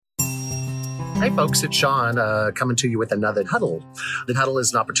Hey folks, it's Sean coming to you with another Huddle. The Huddle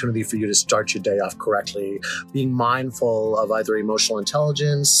is an opportunity for you to start your day off correctly, being mindful of either emotional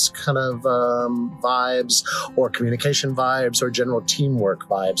intelligence kind of vibes or communication vibes or general teamwork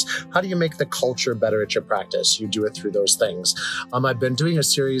vibes. How do you make the culture better at your practice? You do it through those things. I've been doing a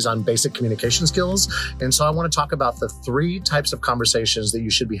series on basic communication skills, and so I want to talk about the 3 types of conversations that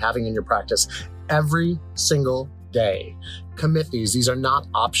you should be having in your practice every single day. Commit these. These are not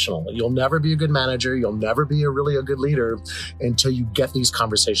optional. You'll never be a good manager. You'll never be a good leader until you get these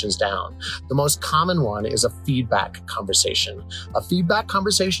conversations down. The most common one is a feedback conversation. A feedback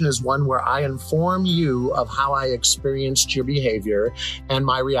conversation is one where I inform you of how I experienced your behavior and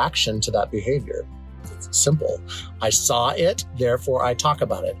my reaction to that behavior. It's simple. I saw it, therefore I talk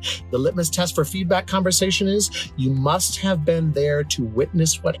about it. The litmus test for feedback conversation is you must have been there to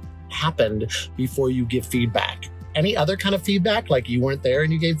witness what happened before you give feedback. Any other kind of feedback, like you weren't there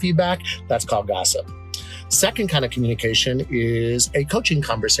and you gave feedback, that's called gossip. Second kind of communication is a coaching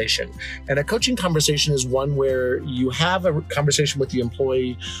conversation. And a coaching conversation is one where you have a conversation with the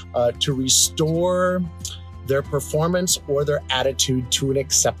employee to restore their performance or their attitude to an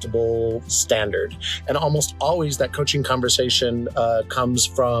acceptable standard. And almost always that coaching conversation comes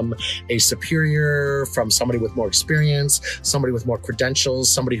from a superior, from somebody with more experience, somebody with more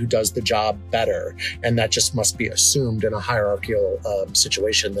credentials, somebody who does the job better. And that just must be assumed in a hierarchical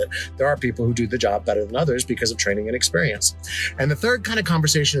situation that there are people who do the job better than others because of training and experience. And the third kind of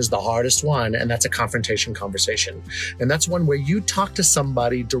conversation is the hardest one, and that's a confrontation conversation. And that's one where you talk to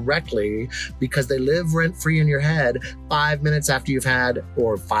somebody directly because they live rent-free in your head 5 minutes after you've had,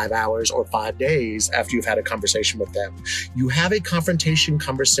 or 5 hours or 5 days after you've had a conversation with them. You have a confrontation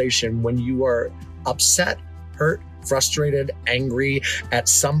conversation when you are upset, hurt, frustrated, angry at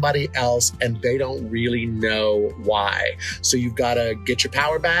somebody else, and they don't really know why. So you've got to get your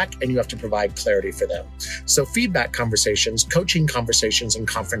power back and you have to provide clarity for them. So feedback conversations, coaching conversations, and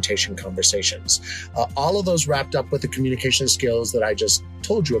confrontation conversations. All of those wrapped up with the communication skills that I just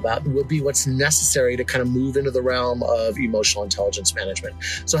told you about will be what's necessary to kind of move into the realm of emotional intelligence management.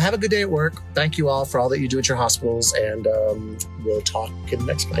 So have a good day at work. Thank you all for all that you do at your hospitals, and we'll talk in the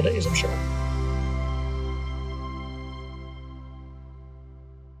next 5 days, I'm sure.